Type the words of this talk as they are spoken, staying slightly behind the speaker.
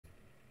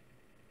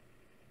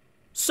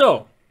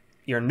So,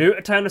 you're new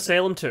to Town of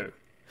Salem 2.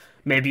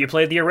 Maybe you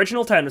played the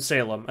original Town of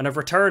Salem and have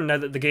returned now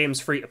that the game's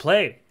free to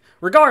play.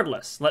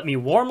 Regardless, let me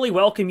warmly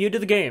welcome you to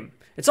the game.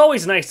 It's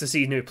always nice to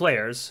see new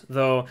players,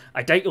 though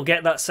I doubt you'll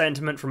get that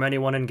sentiment from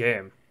anyone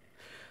in-game.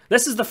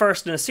 This is the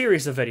first in a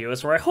series of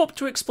videos where I hope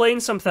to explain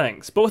some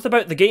things, both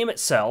about the game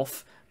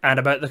itself and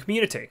about the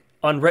community,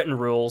 unwritten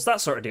rules, that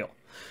sort of deal.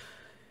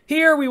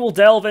 Here we will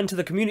delve into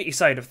the community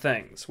side of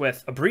things,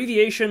 with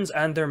abbreviations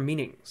and their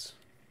meanings.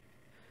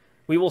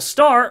 We will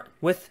start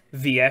with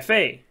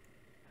VFA.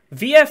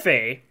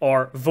 VFA,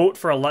 or Vote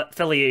for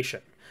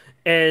Affiliation,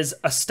 is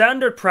a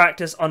standard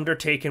practice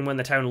undertaken when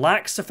the town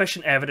lacks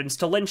sufficient evidence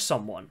to lynch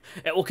someone.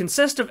 It will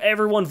consist of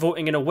everyone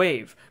voting in a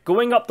wave,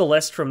 going up the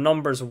list from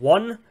numbers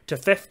 1 to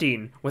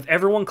 15, with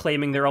everyone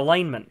claiming their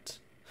alignment.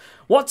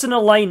 What's an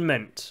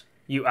alignment,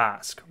 you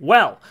ask?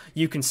 Well,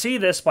 you can see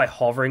this by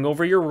hovering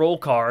over your roll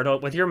card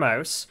with your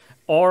mouse,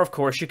 or of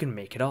course you can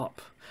make it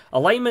up.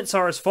 Alignments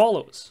are as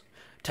follows: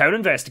 Town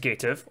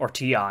Investigative, or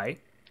TI,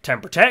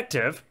 Town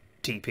Protective,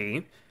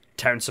 TP,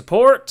 Town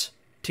Support,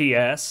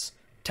 TS,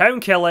 Town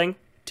Killing,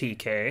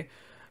 TK,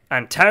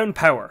 and Town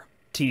Power,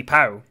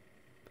 TPOW.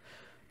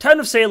 Town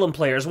of Salem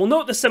players will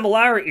note the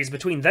similarities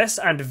between this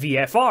and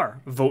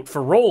VFR, Vote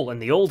for Roll, in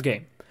the old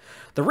game.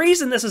 The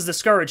reason this is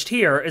discouraged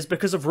here is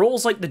because of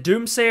roles like the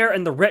Doomsayer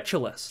and the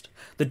Ritualist.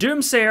 The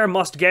Doomsayer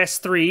must guess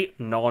 3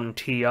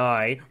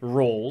 non-TI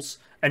rolls,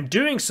 and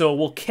doing so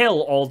will kill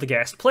all the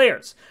guest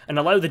players, and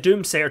allow the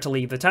Doomsayer to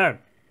leave the town.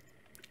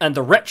 And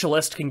the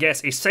Ritualist can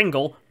guess a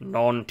single,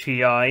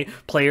 non-TI,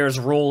 player's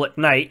roll at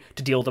night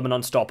to deal them an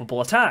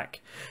unstoppable attack.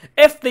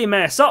 If they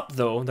mess up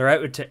though, they're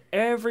outed to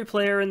every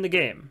player in the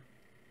game.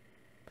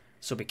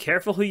 So be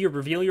careful who you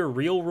reveal your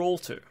real roll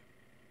to.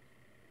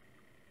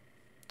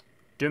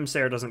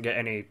 Doomsayer doesn't get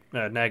any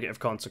negative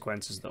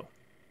consequences though.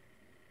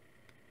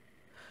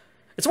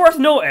 It's worth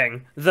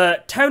noting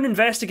that Town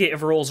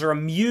Investigative roles are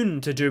immune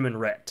to Doom and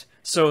Writ,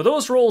 so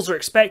those roles are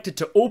expected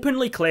to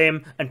openly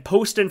claim and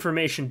post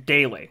information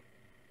daily.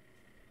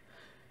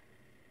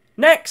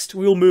 Next,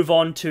 we will move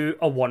on to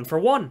a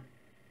 1-for-1.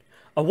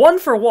 A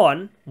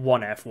 1-for-1,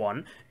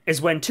 1F1,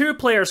 is when two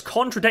players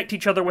contradict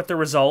each other with their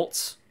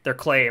results, their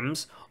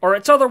claims, or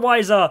it's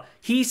otherwise a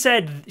he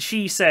said,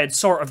 she said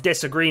sort of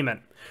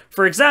disagreement.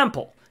 For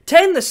example,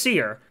 10 the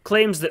Seer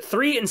claims that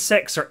 3 and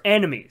 6 are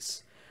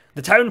enemies.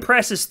 The town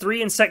presses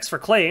 3 and 6 for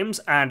claims,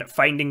 and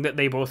finding that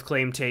they both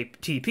claim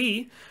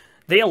TP,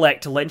 they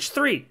elect to lynch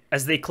 3,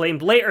 as they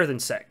claimed later than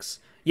 6.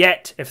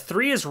 Yet, if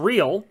 3 is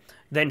real,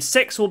 then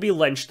 6 will be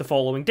lynched the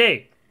following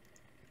day.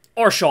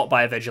 Or shot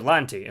by a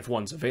vigilante, if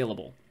one's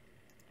available.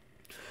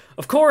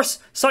 Of course,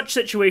 such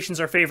situations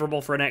are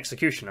favourable for an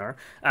executioner,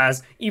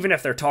 as even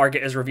if their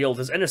target is revealed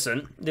as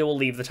innocent, they will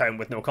leave the town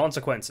with no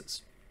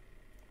consequences.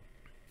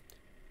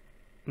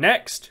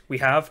 Next, we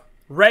have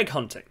reg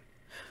hunting.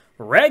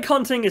 Reg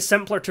hunting is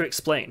simpler to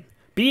explain.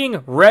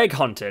 Being reg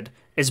hunted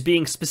is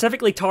being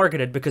specifically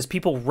targeted because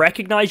people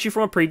recognize you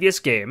from a previous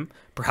game,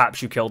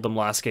 perhaps you killed them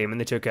last game and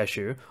they took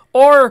issue,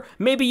 or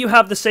maybe you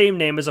have the same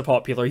name as a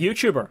popular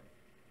YouTuber.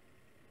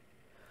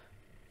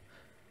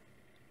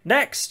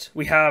 Next,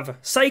 we have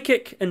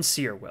Psychic and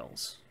Seer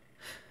Wills.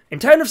 In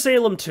Town of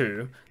Salem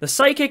 2, the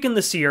Psychic and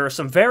the Seer are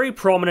some very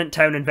prominent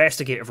town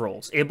investigative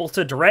roles, able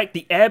to direct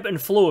the ebb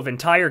and flow of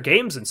entire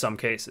games in some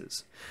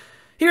cases.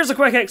 Here's a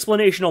quick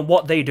explanation on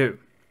what they do.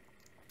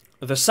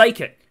 The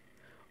Psychic.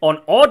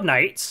 On odd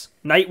nights,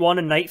 night 1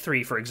 and night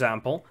 3 for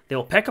example, they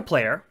will pick a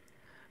player,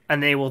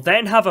 and they will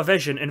then have a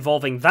vision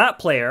involving that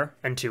player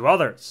and 2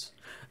 others,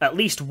 at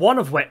least one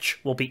of which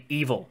will be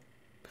evil.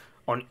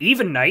 On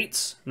even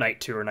nights,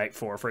 night 2 or night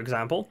 4 for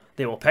example,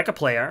 they will pick a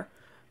player,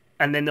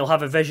 and then they'll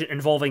have a vision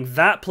involving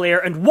that player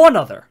and 1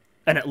 other,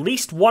 and at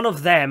least one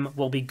of them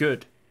will be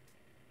good.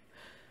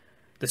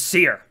 The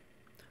Seer.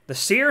 The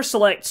Seer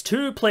selects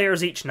 2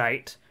 players each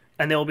night,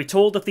 and they will be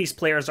told if these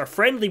players are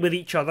friendly with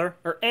each other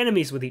or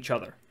enemies with each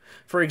other.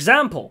 For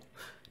example,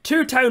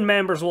 2 town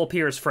members will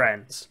appear as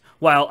friends,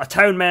 while a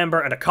town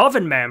member and a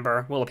coven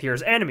member will appear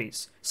as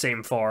enemies.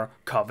 Same for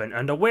coven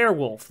and a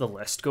werewolf, the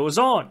list goes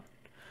on.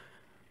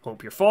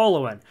 Hope you're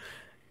following.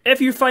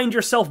 If you find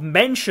yourself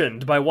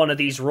mentioned by one of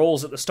these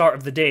roles at the start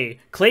of the day,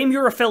 claim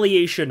your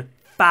affiliation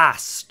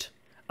fast.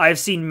 I've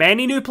seen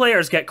many new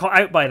players get caught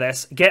out by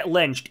this, get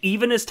lynched,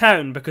 even as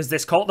town, because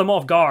this caught them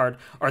off guard,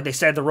 or they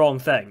said the wrong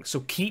thing.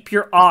 So keep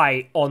your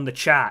eye on the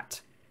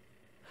chat.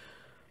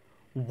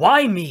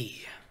 Why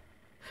me?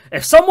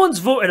 If someone's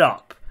voted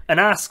up and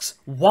asks,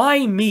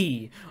 why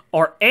me,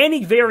 or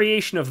any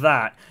variation of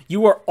that,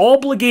 you are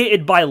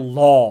obligated by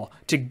law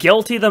to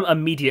guilty them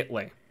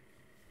immediately.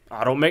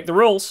 I don't make the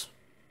rules.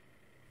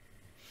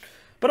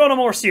 But on a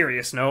more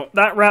serious note,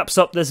 that wraps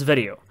up this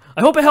video.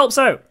 I hope it helps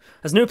out,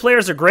 as new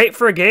players are great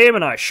for a game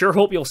and I sure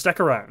hope you'll stick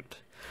around.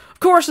 Of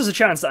course there's a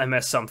chance that I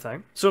missed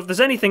something, so if there's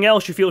anything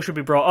else you feel should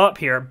be brought up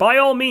here, by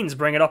all means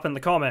bring it up in the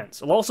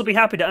comments. I'll also be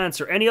happy to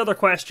answer any other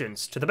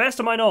questions, to the best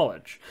of my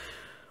knowledge.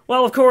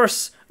 Well, of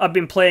course, I've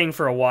been playing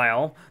for a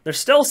while, there's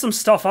still some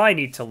stuff I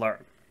need to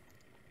learn.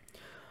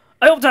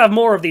 I hope to have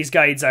more of these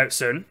guides out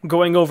soon,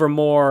 going over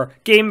more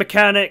game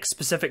mechanics,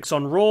 specifics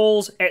on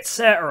roles,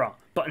 etc.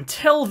 But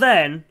until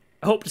then,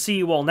 I hope to see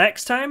you all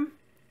next time,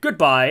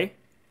 goodbye,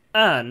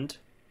 and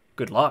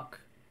good luck.